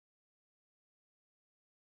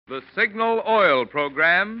The Signal Oil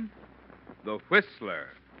program, The Whistler.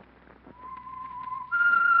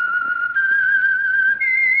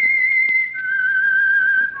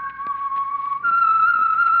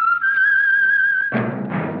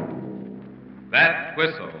 That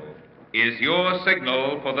whistle is your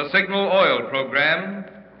signal for the Signal Oil program,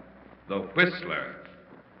 The Whistler.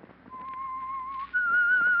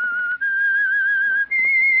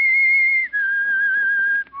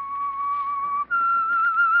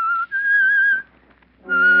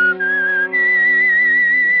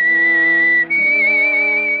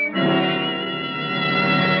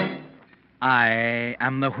 I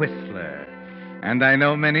am the Whistler, and I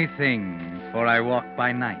know many things, for I walk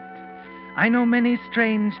by night. I know many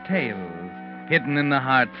strange tales hidden in the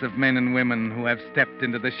hearts of men and women who have stepped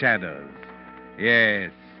into the shadows.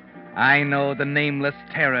 Yes, I know the nameless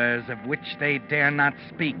terrors of which they dare not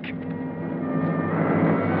speak.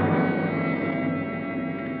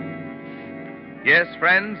 Yes,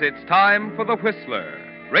 friends, it's time for The Whistler,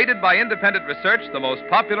 rated by independent research the most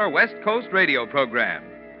popular West Coast radio program.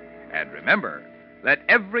 And remember, let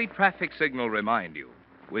every traffic signal remind you,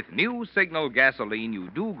 with new Signal gasoline, you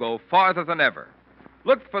do go farther than ever.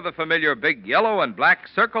 Look for the familiar big yellow and black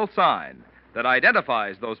circle sign that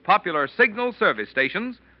identifies those popular Signal service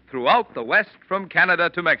stations throughout the West from Canada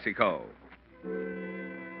to Mexico.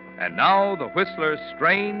 And now, the Whistler's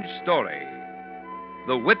strange story,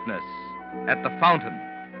 The Witness at the Fountain.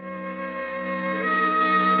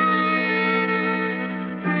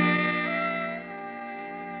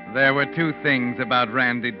 There were two things about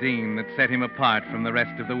Randy Dean that set him apart from the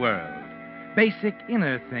rest of the world. Basic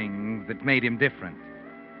inner things that made him different.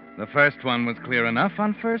 The first one was clear enough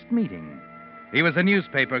on first meeting. He was a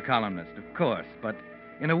newspaper columnist, of course, but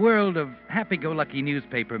in a world of happy-go-lucky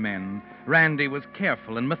newspaper men, Randy was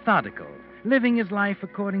careful and methodical, living his life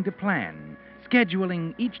according to plan,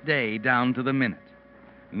 scheduling each day down to the minute.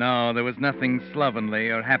 No, there was nothing slovenly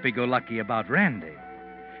or happy-go-lucky about Randy.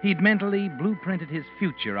 He'd mentally blueprinted his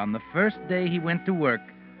future on the first day he went to work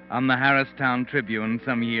on the Harristown Tribune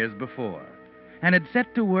some years before, and had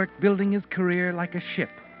set to work building his career like a ship.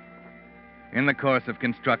 In the course of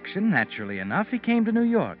construction, naturally enough, he came to New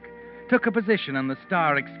York, took a position on the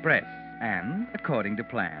Star Express, and, according to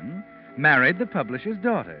plan, married the publisher's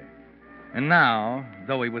daughter. And now,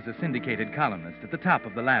 though he was a syndicated columnist at the top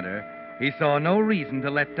of the ladder, he saw no reason to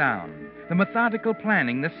let down. The methodical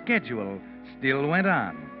planning, the schedule, still went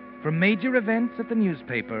on, from major events at the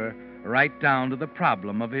newspaper right down to the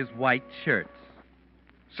problem of his white shirts.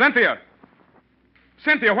 Cynthia!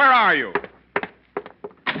 Cynthia, where are you?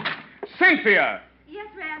 Cynthia! Yes,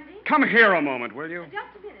 Randy? Come here a moment, will you?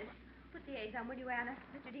 Just a minute. Put the eggs on, will you, Anna?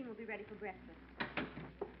 Mr. Dean will be ready for breakfast.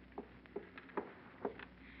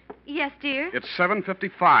 Yes, dear? It's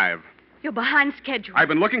 7:55. You're behind schedule. I've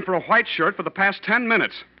been looking for a white shirt for the past 10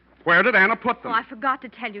 minutes. Where did Anna put them? Oh, I forgot to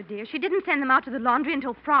tell you, dear. She didn't send them out to the laundry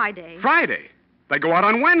until Friday. Friday? They go out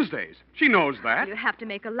on Wednesdays. She knows that. You have to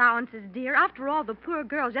make allowances, dear. After all, the poor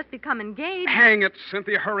girl's just become engaged. Hang it,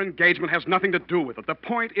 Cynthia. Her engagement has nothing to do with it. The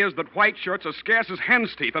point is that white shirts are scarce as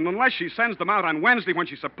hen's teeth, and unless she sends them out on Wednesday when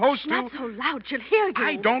she's supposed to... Not so loud. She'll hear you.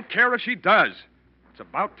 I don't care if she does. It's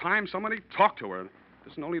about time somebody talked to her. It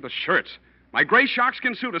isn't only the shirts. My gray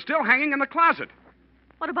sharkskin suit is still hanging in the closet.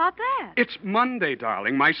 What about that? It's Monday,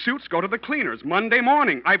 darling. My suits go to the cleaners Monday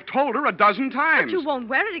morning. I've told her a dozen times. But you won't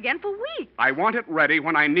wear it again for weeks. I want it ready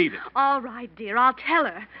when I need it. All right, dear. I'll tell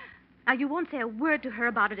her. Now, you won't say a word to her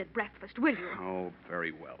about it at breakfast, will you? Oh,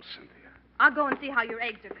 very well, Cynthia. I'll go and see how your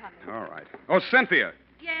eggs are coming. All right. Oh, Cynthia.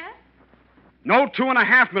 Yes? No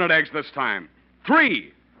 2.5-minute eggs this time.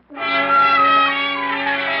 3.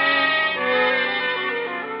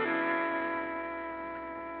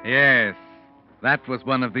 Yes, that was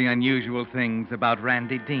one of the unusual things about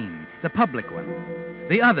Randy Dean, the public one.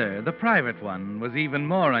 The other, the private one, was even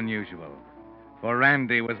more unusual, for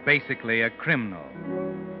Randy was basically a criminal.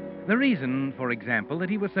 The reason, for example, that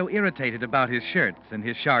he was so irritated about his shirts and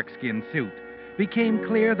his sharkskin suit became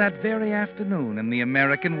clear that very afternoon in the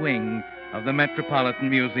American wing of the Metropolitan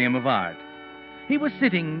Museum of Art. He was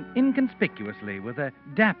sitting inconspicuously with a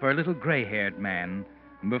dapper little gray-haired man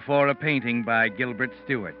before a painting by Gilbert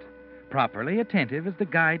Stuart, properly attentive as the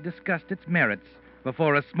guide discussed its merits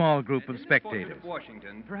before a small group of spectators. In this portrait of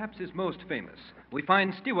Washington, perhaps his most famous, we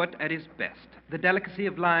find Stuart at his best. The delicacy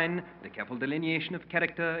of line, the careful delineation of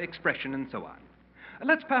character, expression, and so on.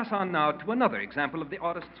 Let's pass on now to another example of the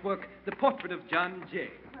artist's work, the portrait of John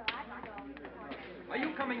Jay. Are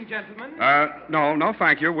you coming, gentlemen? No,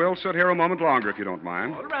 thank you. We'll sit here a moment longer if you don't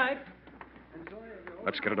mind. All right.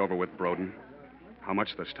 Let's get it over with, Broden. How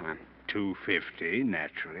much this time? $2.50,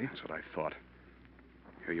 naturally. That's what I thought.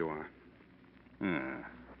 Here you are.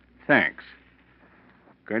 Thanks.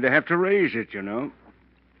 Going to have to raise it, you know.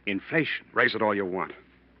 Inflation. Raise it all you want.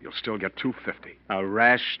 You'll still get $250. A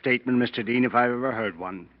rash statement, Mr. Dean, if I've ever heard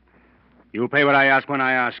one. You'll pay what I ask when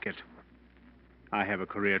I ask it. I have a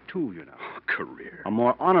career, too, you know. Career? A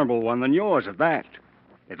more honorable one than yours, at that.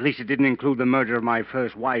 At least it didn't include the murder of my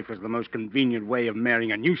first wife as the most convenient way of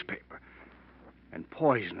marrying a newspaper. And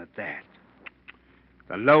poison at that.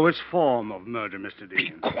 The lowest form of murder, Mr.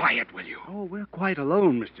 Dean. Be quiet, will you? Oh, we're quite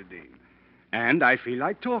alone, Mr. Dean. And I feel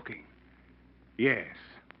like talking. Yes,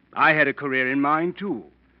 I had a career in mind, too.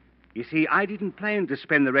 You see, I didn't plan to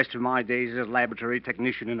spend the rest of my days as a laboratory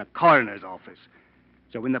technician in a coroner's office.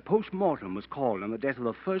 So when the post-mortem was called on the death of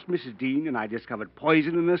the first Mrs. Dean and I discovered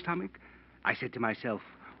poison in her stomach, I said to myself,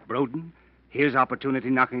 Broden, here's opportunity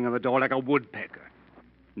knocking on the door like a woodpecker.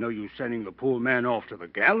 No use sending the poor man off to the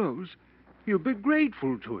gallows. He'll be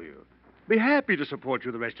grateful to you. Be happy to support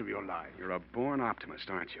you the rest of your life. You're a born optimist,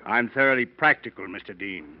 aren't you? I'm thoroughly practical, Mr.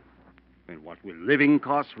 Dean. And what with living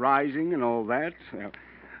costs rising and all that, well,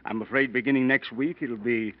 I'm afraid beginning next week it'll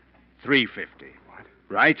be $350. What?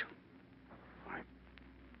 Right?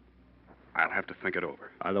 I'll have to think it over.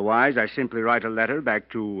 Otherwise, I simply write a letter back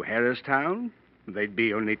to Harristown. They'd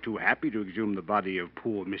be only too happy to exhume the body of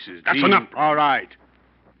poor Mrs. That's Dean. enough. All right.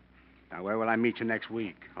 Now, where will I meet you next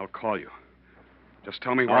week? I'll call you. Just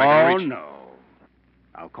tell me where I can reach... No.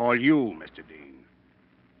 I'll call you, Mr. Dean.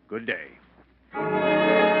 Good day.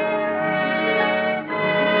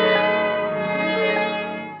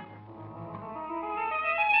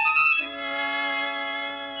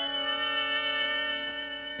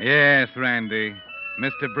 Yes, Randy.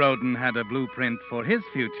 Mr. Broden had a blueprint for his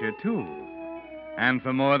future, too. And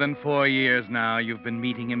for more than 4 years now, you've been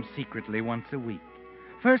meeting him secretly once a week.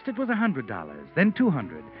 First it was $100, then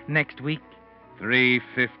 $200. Next week,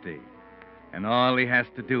 $350. And all he has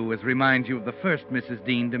to do is remind you of the first Mrs.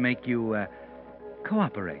 Dean to make you,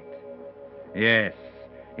 cooperate. Yes,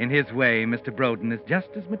 in his way, Mr. Broden is just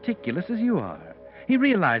as meticulous as you are. He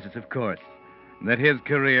realizes, of course, that his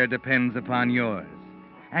career depends upon yours.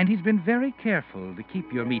 And he's been very careful to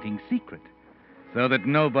keep your meeting secret, so that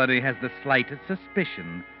nobody has the slightest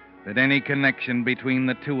suspicion that any connection between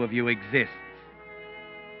the two of you exists.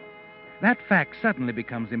 That fact suddenly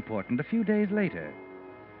becomes important a few days later.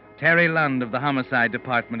 Terry Lund of the Homicide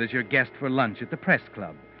Department is your guest for lunch at the Press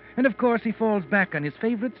Club. And, of course, he falls back on his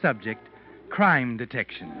favorite subject, crime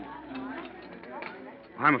detection.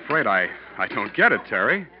 I'm afraid I don't get it,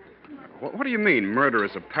 Terry. What do you mean, murder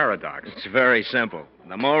is a paradox? It's very simple.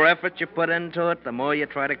 The more effort you put into it, the more you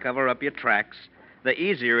try to cover up your tracks, the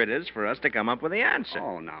easier it is for us to come up with the answer.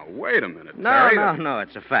 Oh, now, wait a minute, Terry. No,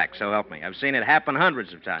 it's a fact, so help me. I've seen it happen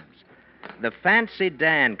hundreds of times. The Fancy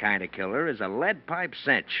Dan kind of killer is a lead pipe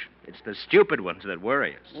cinch. It's the stupid ones that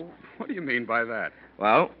worry us. Well, what do you mean by that?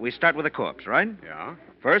 Well, we start with a corpse, right? Yeah?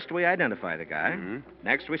 First, we identify the guy. Mm-hmm.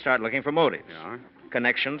 Next, we start looking for motives. Yeah?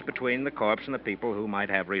 Connections between the corpse and the people who might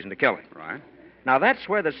have reason to kill him. Right. Now, that's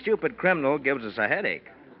where the stupid criminal gives us a headache.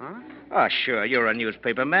 Huh? Oh, sure, you're a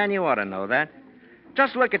newspaper man. You ought to know that.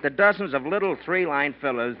 Just look at the dozens of little three-line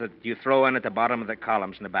fillers that you throw in at the bottom of the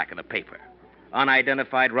columns in the back of the paper.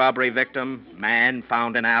 Unidentified robbery victim, man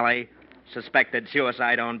found in alley, suspected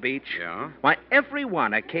suicide on beach. Yeah? Why, every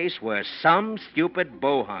one a case where some stupid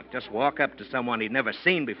bohunk just walked up to someone he'd never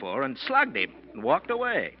seen before and slugged him and walked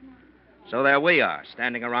away. So there we are,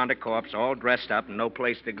 standing around a corpse, all dressed up and no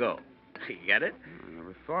place to go. You get it? I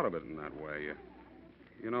never thought of it in that way.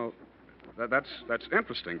 You know, that's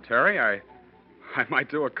interesting, Terry. I might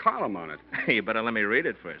do a column on it. You better let me read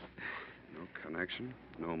it first. No connection,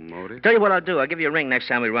 no motive. Tell you what I'll do. I'll give you a ring next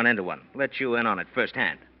time we run into one. Let you in on it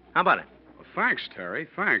firsthand. How about it? Well, thanks, Terry.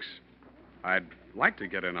 Thanks. I'd like to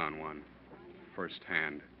get in on one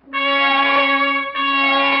firsthand.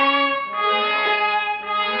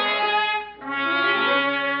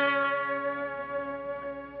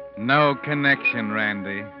 No connection,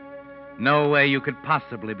 Randy. No way you could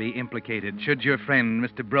possibly be implicated should your friend,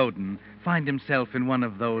 Mr. Broden, find himself in one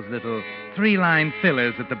of those little three-line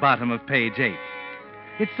fillers at the bottom of page 8.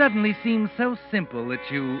 It suddenly seems so simple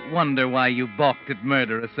that you wonder why you balked at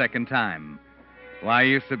murder a second time. Why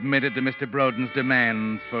you submitted to Mr. Broden's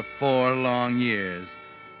demands for 4 long years.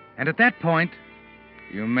 And at that point,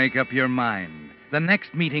 you make up your mind. The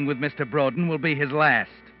next meeting with Mr. Broden will be his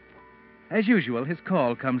last. As usual, his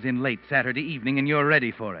call comes in late Saturday evening, and you're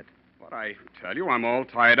ready for it. But I tell you, I'm all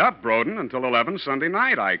tied up, Broden, until 11 Sunday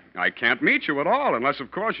night. I can't meet you at all, unless,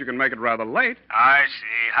 of course, you can make it rather late. I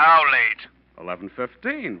see. How late?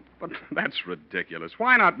 11:15. But that's ridiculous.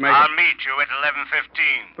 Why not make I'll meet you at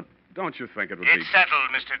 11:15. But don't you think it would It's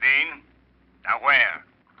settled, Mr. Dean. Now, where?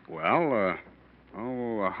 Well,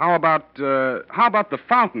 how about the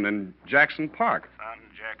fountain in Jackson Park? Fountain,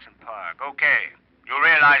 Jackson Park. Okay. You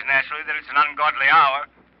realize, naturally, that it's an ungodly hour.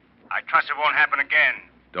 I trust it won't happen again.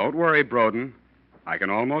 Don't worry, Broden. I can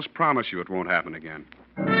almost promise you it won't happen again.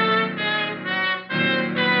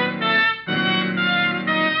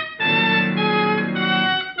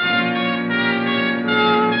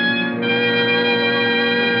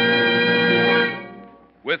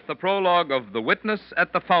 With the prologue of The Witness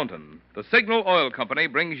at the Fountain, the Signal Oil Company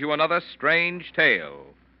brings you another strange tale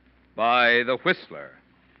by The Whistler.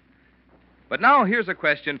 But now here's a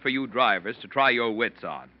question for you drivers to try your wits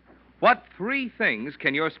on. What 3 things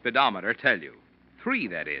can your speedometer tell you? 3,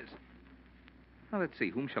 that is. Well, let's see,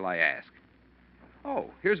 whom shall I ask?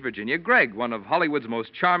 Oh, here's Virginia Gregg, one of Hollywood's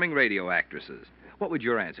most charming radio actresses. What would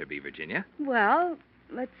your answer be, Virginia? Well,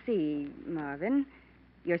 let's see, Marvin.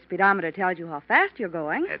 Your speedometer tells you how fast you're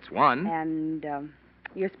going. That's 1. And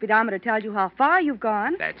your speedometer tells you how far you've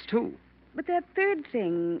gone. That's 2. But that 3rd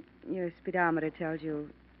thing your speedometer tells you...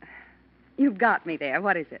 You've got me there.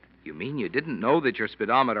 What is it? You mean you didn't know that your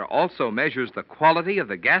speedometer also measures the quality of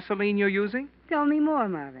the gasoline you're using? Tell me more,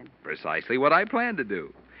 Marvin. Precisely what I plan to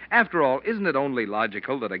do. After all, isn't it only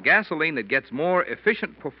logical that a gasoline that gets more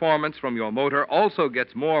efficient performance from your motor also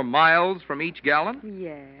gets more miles from each gallon?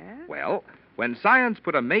 Yes. Well, when science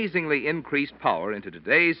put amazingly increased power into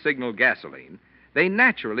today's Signal gasoline, they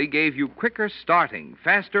naturally gave you quicker starting,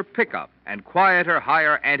 faster pickup, and quieter,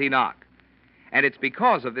 higher anti-knock. And it's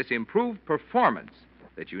because of this improved performance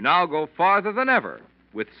that you now go farther than ever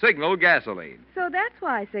with Signal gasoline. So that's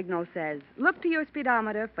why Signal says, look to your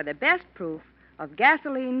speedometer for the best proof of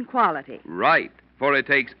gasoline quality. Right, for it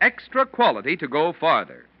takes extra quality to go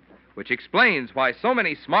farther, which explains why so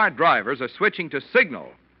many smart drivers are switching to Signal,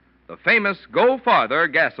 the famous Go Farther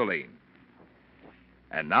gasoline.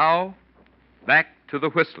 And now, back to the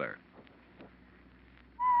Whistler.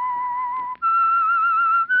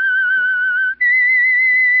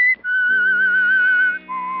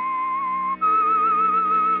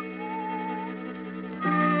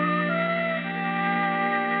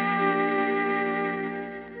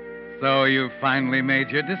 So you've finally made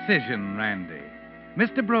your decision, Randy.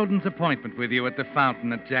 Mr. Broden's appointment with you at the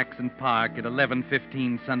fountain at Jackson Park at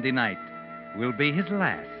 11:15 Sunday night will be his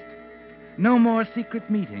last. No more secret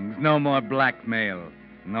meetings, no more blackmail,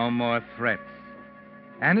 no more threats.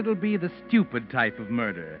 And it'll be the stupid type of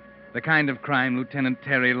murder, the kind of crime Lieutenant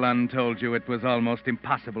Terry Lunn told you it was almost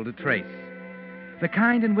impossible to trace. The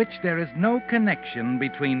kind in which there is no connection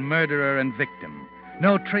between murderer and victim,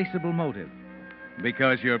 no traceable motive.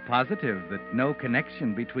 Because you're positive that no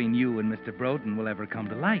connection between you and Mr. Broden will ever come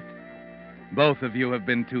to light. Both of you have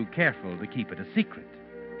been too careful to keep it a secret.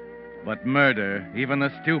 But murder, even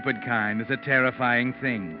the stupid kind, is a terrifying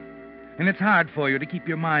thing. And it's hard for you to keep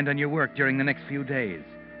your mind on your work during the next few days.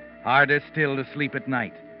 Harder still to sleep at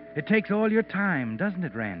night. It takes all your time, doesn't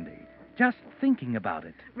it, Randy? Just thinking about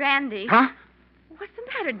it. Randy. Huh? What's the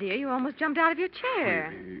matter, dear? You almost jumped out of your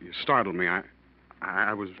chair. You startled me.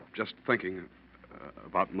 I was just thinking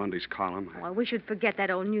about Monday's column. Well, we should forget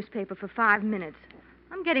that old newspaper for 5 minutes.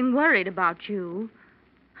 I'm getting worried about you.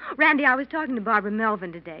 Randy, I was talking to Barbara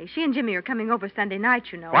Melvin today. She and Jimmy are coming over Sunday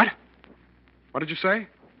night, you know. What? What did you say?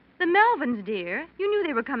 The Melvins, dear. You knew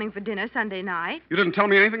they were coming for dinner Sunday night. You didn't tell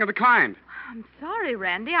me anything of the kind. I'm sorry,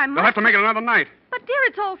 Randy. I must... They'll have to make it another night. But, dear,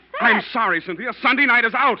 it's all set. I'm sorry, Cynthia. Sunday night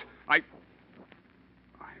is out. I'm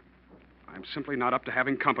simply not up to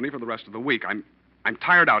having company for the rest of the week. I'm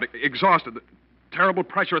tired out, exhausted. Terrible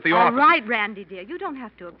pressure at the office. All right, Randy, dear. You don't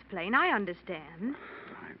have to explain. I understand.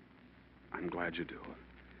 I'm glad you do.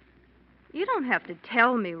 You don't have to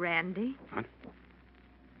tell me, Randy. What?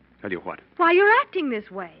 Tell you what? Why you're acting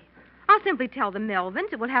this way. I'll simply tell the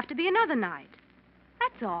Melvins it will have to be another night.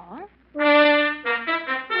 That's all.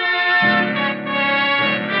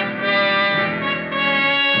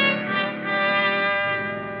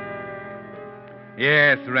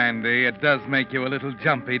 Yes, Randy, it does make you a little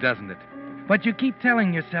jumpy, doesn't it? But you keep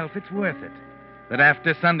telling yourself it's worth it. That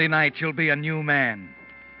after Sunday night, you'll be a new man.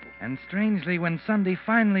 And strangely, when Sunday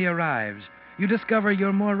finally arrives, you discover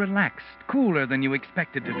you're more relaxed, cooler than you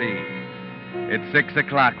expected to be. It's 6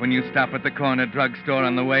 o'clock when you stop at the corner drugstore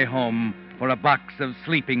on the way home for a box of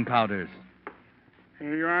sleeping powders.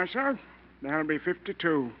 Here you are, sir. That'll be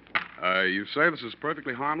 52. You say this is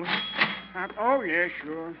perfectly harmless? Oh, yeah,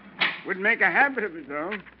 sure. Wouldn't make a habit of it,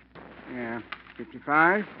 though. Yeah,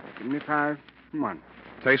 55, 75, 1.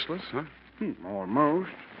 Tasteless, huh? Almost.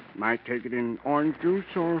 Might take it in orange juice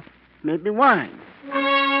or maybe wine.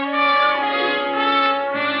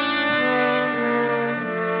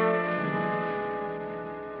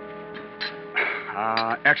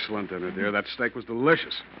 Excellent dinner, dear. That steak was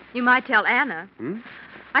delicious. You might tell Anna. Hmm?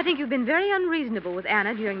 I think you've been very unreasonable with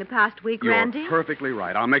Anna during the past week, Randy. You're perfectly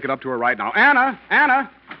right. I'll make it up to her right now. Anna!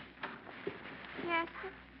 Yes,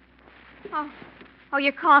 sir? Oh,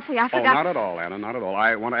 your coffee. I Oh, forgot. not at all, Anna, not at all.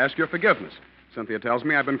 I want to ask your forgiveness. Cynthia tells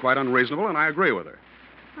me I've been quite unreasonable, and I agree with her.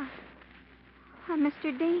 Oh,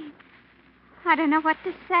 Mr. Dean, I don't know what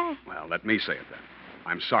to say. Well, let me say it then.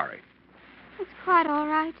 I'm sorry. It's quite all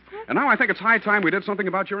right, sir. And now I think it's high time we did something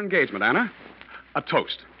about your engagement, Anna. A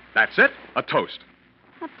toast. That's it, a toast.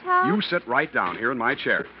 A toast? You sit right down here in my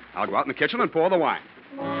chair. I'll go out in the kitchen and pour the wine.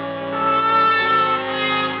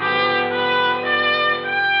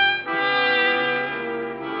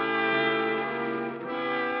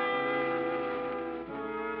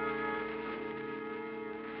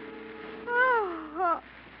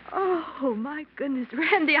 Oh, my goodness,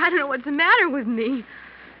 Randy, I don't know what's the matter with me.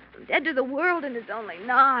 I'm dead to the world, and it's only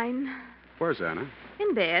 9. Where's Anna?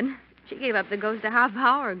 In bed. She gave up the ghost a half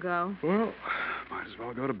hour ago. Well, might as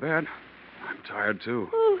well go to bed. I'm tired, too.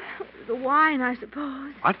 Oh, the wine, I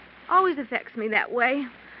suppose. What? Always affects me that way.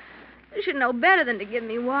 You should know better than to give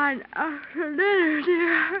me wine after dinner,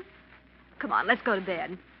 dear. Come on, let's go to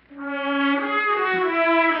bed.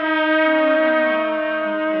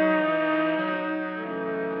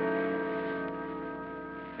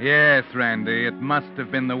 Yes, Randy, it must have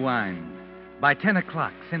been the wine. By 10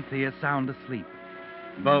 o'clock, Cynthia's sound asleep.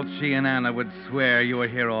 Both she and Anna would swear you were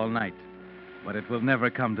here all night. But it will never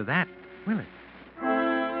come to that, will it?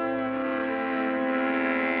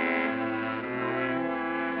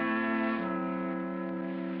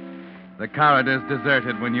 The corridor's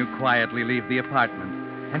deserted when you quietly leave the apartment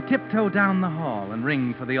and tiptoe down the hall and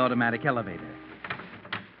ring for the automatic elevator.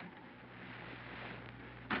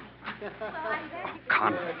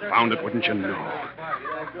 Confound it, wouldn't you know?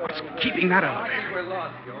 What's keeping that elevator? We're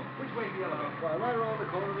lost, Joe. Which way's the elevator? Right around the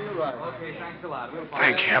corner to your right. Okay, thanks a lot. We'll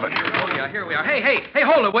Thank heaven. Oh, yeah, here we are. Hey,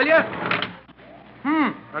 hold it, will you?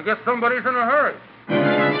 I guess somebody's in a hurry.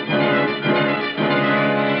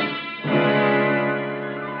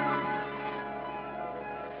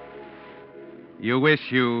 You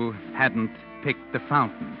wish you hadn't picked the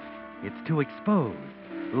fountain. It's too exposed.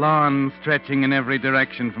 Lawn stretching in every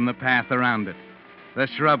direction from the path around it. The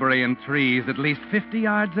shrubbery and trees at least 50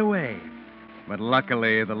 yards away. But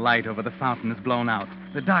luckily, the light over the fountain is blown out.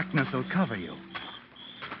 The darkness will cover you.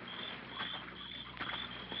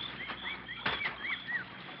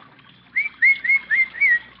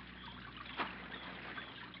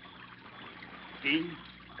 Dean,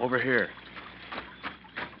 over here.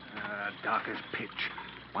 Dark as pitch.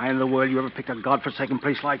 Why in the world you ever picked a godforsaken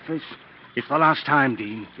place like this? It's the last time,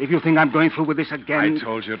 Dean. If you think I'm going through with this again... I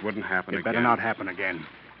told you it wouldn't happen again. It better not happen again.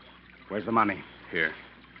 Where's the money? Here.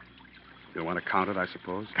 You'll want to count it, I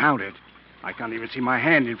suppose? Count it? I can't even see my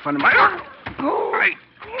hand in front of my... I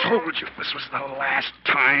told you this was the last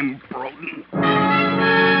time, Broden.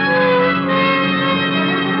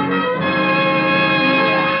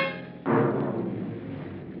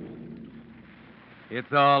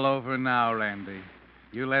 It's all over now, Randy.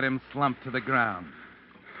 You let him slump to the ground.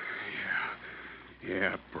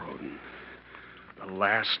 Yeah, Broden. The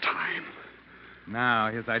last time.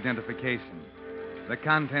 Now, his identification. The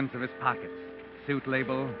contents of his pockets. Suit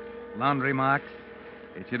label, laundry marks.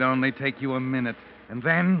 It should only take you a minute. And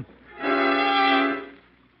then...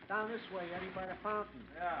 Down this way, Eddie, by the fountain.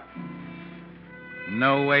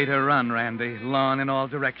 No way to run, Randy. Lawn in all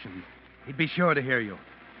directions. He'd be sure to hear you.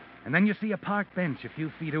 And then you see a park bench a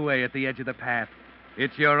few feet away at the edge of the path.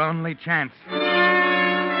 It's your only chance.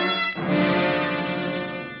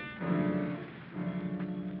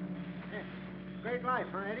 Great life,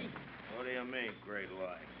 huh, Eddie? What do you mean, great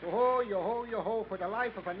life? Yo-ho, for the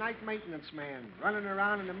life of a night maintenance man. Running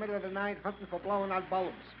around in the middle of the night hunting for blown out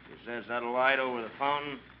bulbs. You says that light over the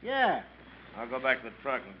fountain? Yeah, I'll go back to the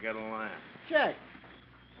truck and get a lamp. check.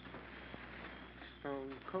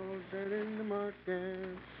 Stone cold dead in the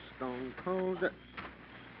market. Stone cold dead.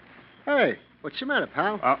 Hey, what's the matter,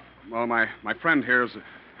 pal? Well, my friend here is...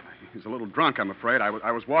 He's a little drunk, I'm afraid.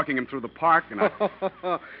 I was walking him through the park, and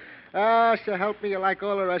I... So help me, you like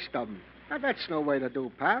all the rest of them. Now, that's no way to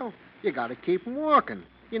do, pal. You gotta keep 'em walking.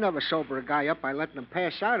 You never sober a guy up by letting him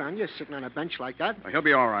pass out on you sitting on a bench like that. He'll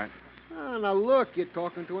be all right. Oh, now, look, you're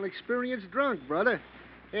talking to an experienced drunk, brother.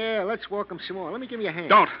 Yeah, let's walk him some more. Let me give you a hand.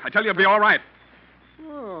 Don't. I tell you, he'll be all right.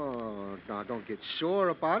 Oh, now, don't get sore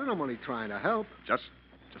about it. I'm only trying to help. Just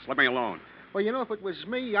let me alone. Well, you know, if it was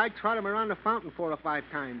me, I'd trot him around the fountain 4 or 5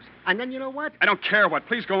 times. And then you know what? I don't care what.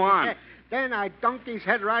 Please go on. Then I'd dunk his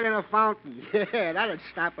head right in a fountain. Yeah, that'd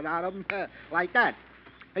snap it out of him. Like that.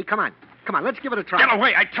 Hey, come on. Let's give it a try. Get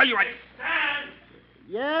away. I tell you,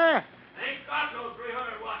 Yeah? Ain't got no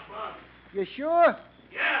 300-watt bulb. You sure?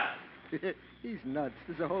 Yeah. He's nuts.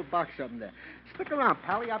 There's a whole box of them there. Stick around,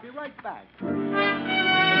 Pally. I'll be right back.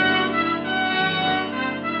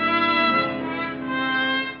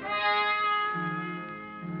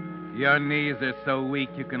 Your knees are so weak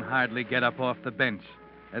you can hardly get up off the bench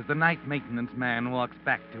as the night maintenance man walks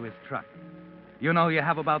back to his truck. You know you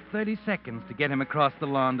have about 30 seconds to get him across the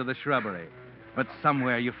lawn to the shrubbery, but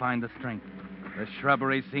somewhere you find the strength. The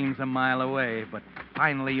shrubbery seems a mile away, but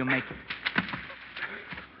finally you make it.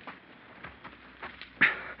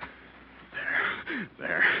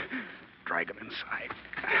 There. Drag him inside.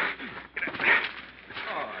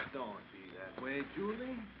 Oh, don't be that way,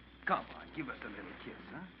 Julie. Come on, give us a little kiss,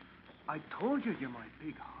 huh? I told you you're my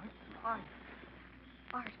big heart. Art.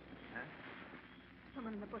 Huh?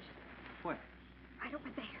 Someone in the bushes. Where? Right over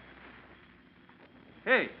there.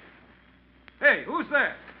 Hey! Hey, who's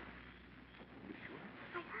there?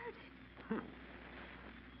 I heard it.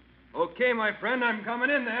 Okay, my friend, I'm coming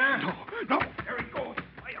in there. No. There he goes.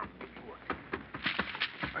 Fire.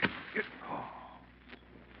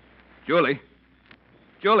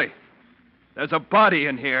 Julie, there's a body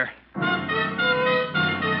in here.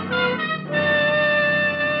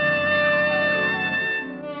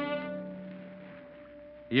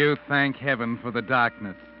 You thank heaven for the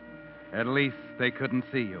darkness. At least they couldn't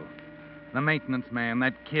see you. The maintenance man,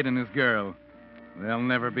 that kid and his girl. They'll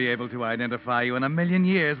never be able to identify you in a million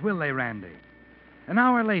years, will they, Randy? An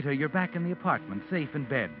hour later, you're back in the apartment, safe in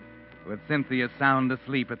bed, with Cynthia sound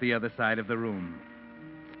asleep at the other side of the room.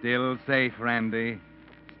 Still safe, Randy.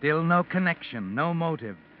 Still no connection, no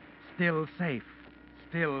motive. Still safe.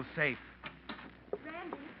 Still safe.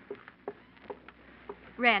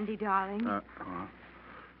 Randy, darling.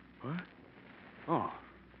 What? Oh.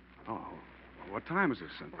 What time is this,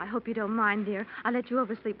 Cynthia? I hope you don't mind, dear. I'll let you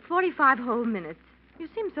oversleep 45 whole minutes. You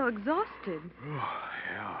seem so exhausted. Oh,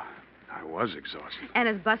 yeah. I was exhausted.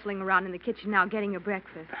 Anna's bustling around in the kitchen now getting your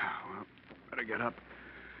breakfast. Well, better get up.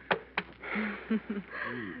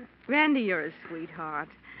 Randy, you're a sweetheart.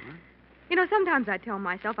 You know, sometimes I tell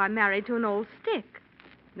myself I'm married to an old stick.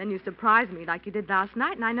 Then you surprise me like you did last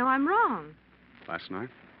night, and I know I'm wrong. Last night?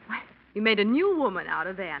 Why, you made a new woman out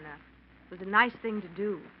of Anna. It was a nice thing to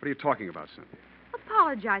do. What are you talking about, Cynthia?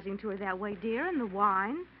 Apologizing to her that way, dear, and the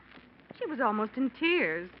wine. She was almost in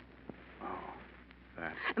tears. Oh,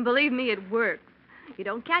 that. And believe me, it works. You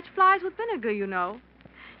don't catch flies with vinegar, you know.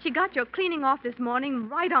 She got your cleaning off this morning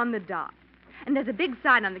right on the dot. And there's a big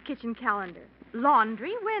sign on the kitchen calendar.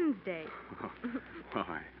 Laundry Wednesday. Well,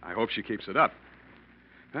 I hope she keeps it up.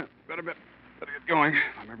 Better get going.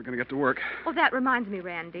 I'm never going to get to work. Oh, that reminds me,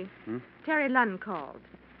 Randy. Terry Lunn called.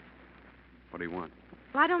 What do you want?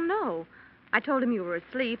 Well, I don't know. I told him you were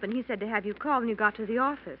asleep, and he said to have you call when you got to the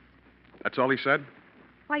office. That's all he said?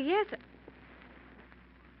 Why, yes.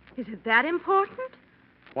 Is it that important?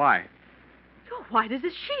 Why? You're white as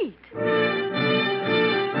a sheet.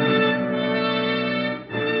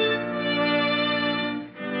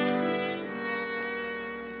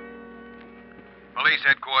 Police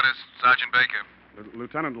headquarters, Sergeant Baker.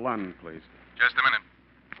 Lieutenant Lunn, please. Just a minute.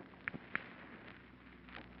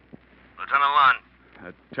 Lieutenant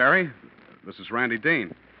Lunn. Terry, this is Randy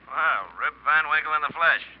Dean. Well, Rip Van Winkle in the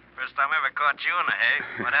flesh. First time I ever caught you in the hay.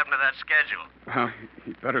 What happened to that schedule?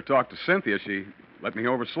 You better talk to Cynthia. She let me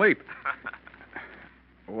oversleep.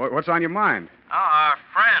 What's on your mind? Oh, our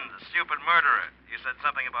friend, the stupid murderer. You said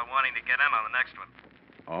something about wanting to get in on the next one.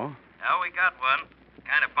 Oh? Oh, we got one.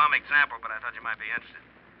 Kind of bum example, but I thought you might be interested.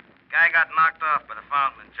 Guy got knocked off by the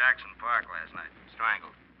fountain in Jackson Park last night.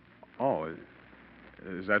 Strangled. Oh,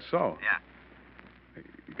 is that so? Yeah.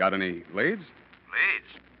 You got any leads?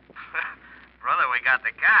 Leads? Brother, we got the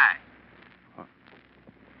guy.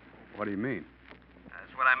 What do you mean?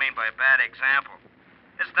 That's what I mean by a bad example.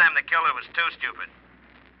 This time the killer was too stupid.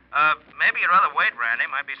 Maybe you'd rather wait, Randy.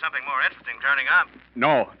 Might be something more interesting turning up.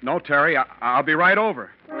 No, Terry. I'll be right over.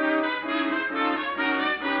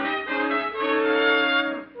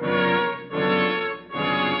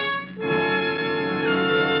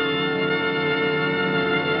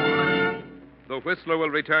 The Whistler will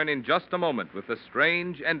return in just a moment with the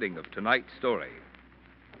strange ending of tonight's story.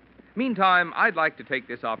 Meantime, I'd like to take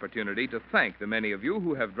this opportunity to thank the many of you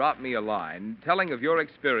who have dropped me a line telling of your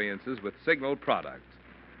experiences with Signal products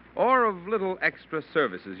or of little extra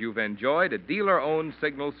services you've enjoyed at dealer-owned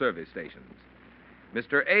Signal service stations.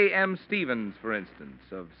 Mr. A.M. Stevens, for instance,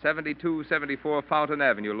 of 7274 Fountain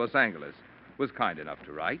Avenue, Los Angeles, was kind enough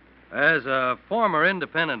to write. As a former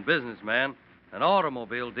independent businessman, an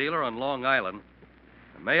automobile dealer on Long Island,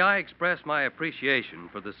 may I express my appreciation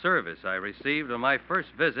for the service I received on my first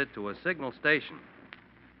visit to a Signal station.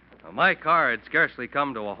 Well, my car had scarcely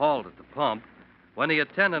come to a halt at the pump when the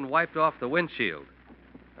attendant wiped off the windshield.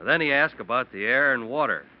 Then he asked about the air and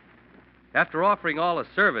water. After offering all the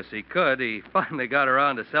service he could, he finally got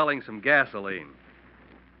around to selling some gasoline.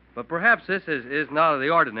 But perhaps this is not of the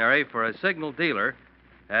ordinary for a signal dealer,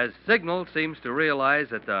 as Signal seems to realize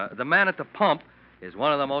that the man at the pump is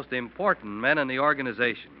one of the most important men in the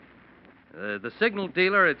organization. The signal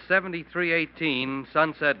dealer at 7318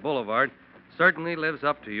 Sunset Boulevard certainly lives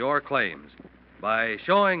up to your claims by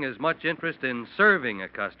showing as much interest in serving a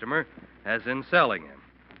customer as in selling him.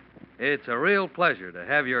 It's a real pleasure to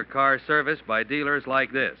have your car serviced by dealers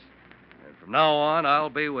like this. And from now on, I'll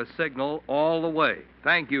be with Signal all the way.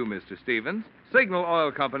 Thank you, Mr. Stevens. Signal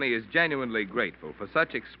Oil Company is genuinely grateful for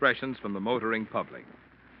such expressions from the motoring public.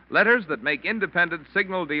 Letters that make independent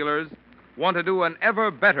signal dealers want to do an ever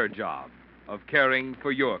better job of caring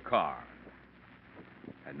for your car.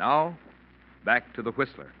 And now, back to the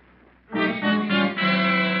Whistler.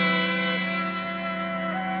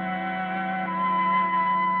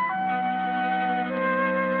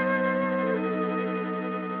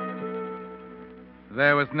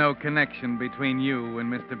 There was no connection between you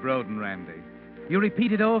and Mr. Broden, Randy. You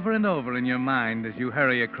repeat it over and over in your mind as you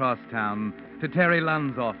hurry across town to Terry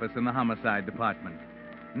Lunn's office in the homicide department.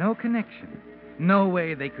 No connection. No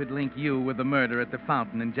way they could link you with the murder at the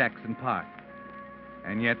fountain in Jackson Park.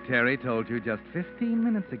 And yet Terry told you just 15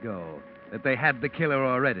 minutes ago that they had the killer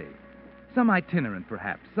already. Some itinerant,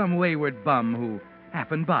 perhaps. Some wayward bum who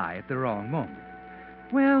happened by at the wrong moment.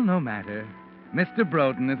 Well, no matter. Mr.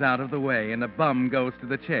 Broden is out of the way, and a bum goes to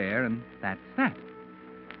the chair, and that's that.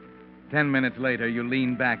 10 minutes later, you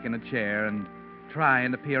lean back in a chair and try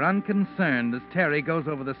and appear unconcerned as Terry goes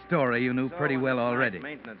over the story you knew pretty well already. The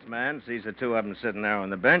maintenance man sees the two of them sitting there on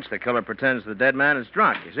the bench. The killer pretends the dead man is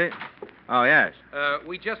drunk, you see? Oh, yes.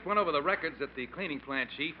 We just went over the records at the cleaning plant,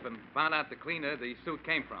 Chief, and found out the cleaner the suit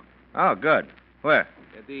came from. Oh, good. Where?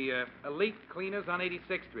 The Elite Cleaners on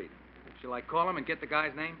 86th Street. Shall I call him and get the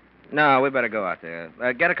guy's name? No, we better go out there.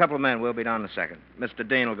 Get a couple of men. We'll be down in a second. Mr.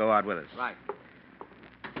 Dean will go out with us. Right.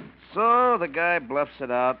 So the guy bluffs it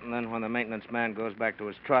out, and then when the maintenance man goes back to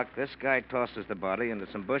his truck, this guy tosses the body into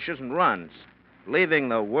some bushes and runs, leaving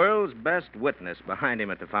the world's best witness behind him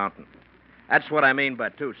at the fountain. That's what I mean by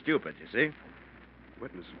too stupid, you see?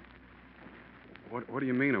 Witness? What do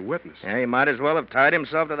you mean, a witness? Yeah, he might as well have tied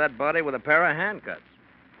himself to that body with a pair of handcuffs.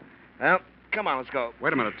 Well, come on, let's go.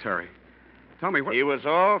 Wait a minute, Terry. Tell me what... He was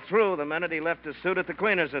all through the minute he left his suit at the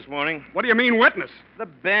cleaners this morning. What do you mean, witness? The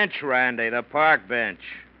bench, Randy, the park bench.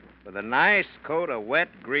 With a nice coat of wet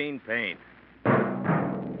green paint.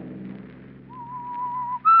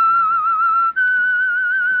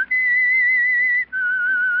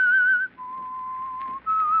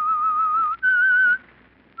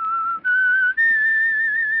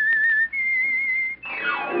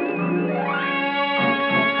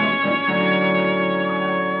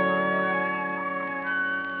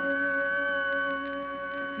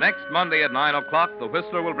 Next Monday at 9 o'clock, the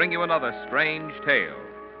Whistler will bring you another strange tale.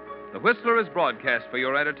 The Whistler is broadcast for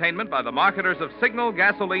your entertainment by the marketers of Signal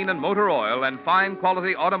gasoline and motor oil and fine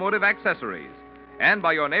quality automotive accessories, and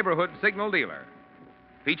by your neighborhood Signal dealer.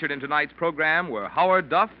 Featured in tonight's program were Howard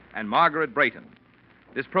Duff and Margaret Brayton.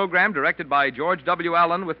 This program, directed by George W.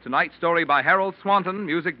 Allen, with tonight's story by Harold Swanton,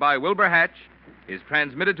 music by Wilbur Hatch, is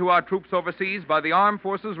transmitted to our troops overseas by the Armed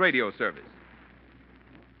Forces Radio Service.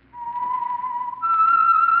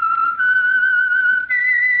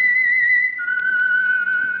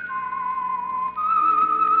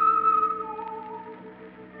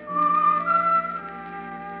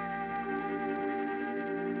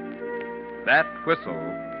 That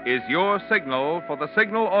whistle is your signal for the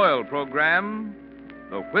Signal Oil program,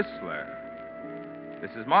 The Whistler.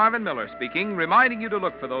 This is Marvin Miller speaking, reminding you to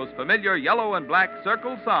look for those familiar yellow and black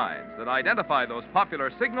circle signs that identify those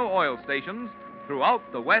popular Signal Oil stations throughout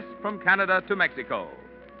the West from Canada to Mexico.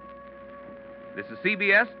 This is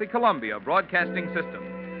CBS, the Columbia Broadcasting System.